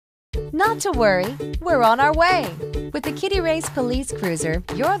Not to worry, we're on our way. With the Kidirace Police Cruiser,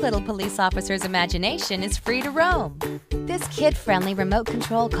 your little police officer's imagination is free to roam. This kid-friendly remote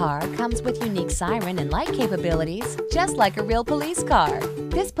control car comes with unique siren and light capabilities, just like a real police car.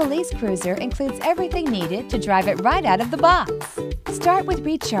 This police cruiser includes everything needed to drive it right out of the box. Start with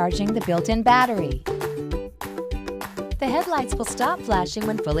recharging the built-in battery. The headlights will stop flashing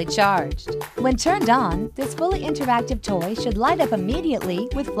when fully charged. When turned on, this fully interactive toy should light up immediately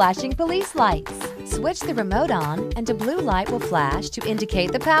with flashing police lights. Switch the remote on and a blue light will flash to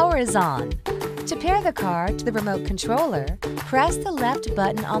indicate the power is on. To pair the car to the remote controller, press the left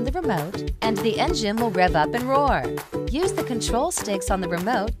button on the remote and the engine will rev up and roar. Use the control sticks on the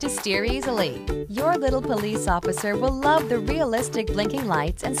remote to steer easily. Your little police officer will love the realistic blinking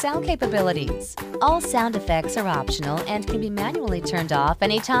lights and sound capabilities. All sound effects are optional and can be manually turned off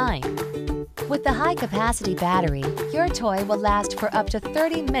anytime. With the high-capacity battery, your toy will last for up to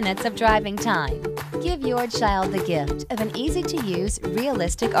 30 minutes of driving time. Give your child the gift of an easy-to-use,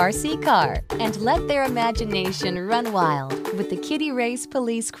 realistic RC car and let their imagination run wild with the Kidirace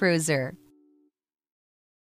Police Cruiser.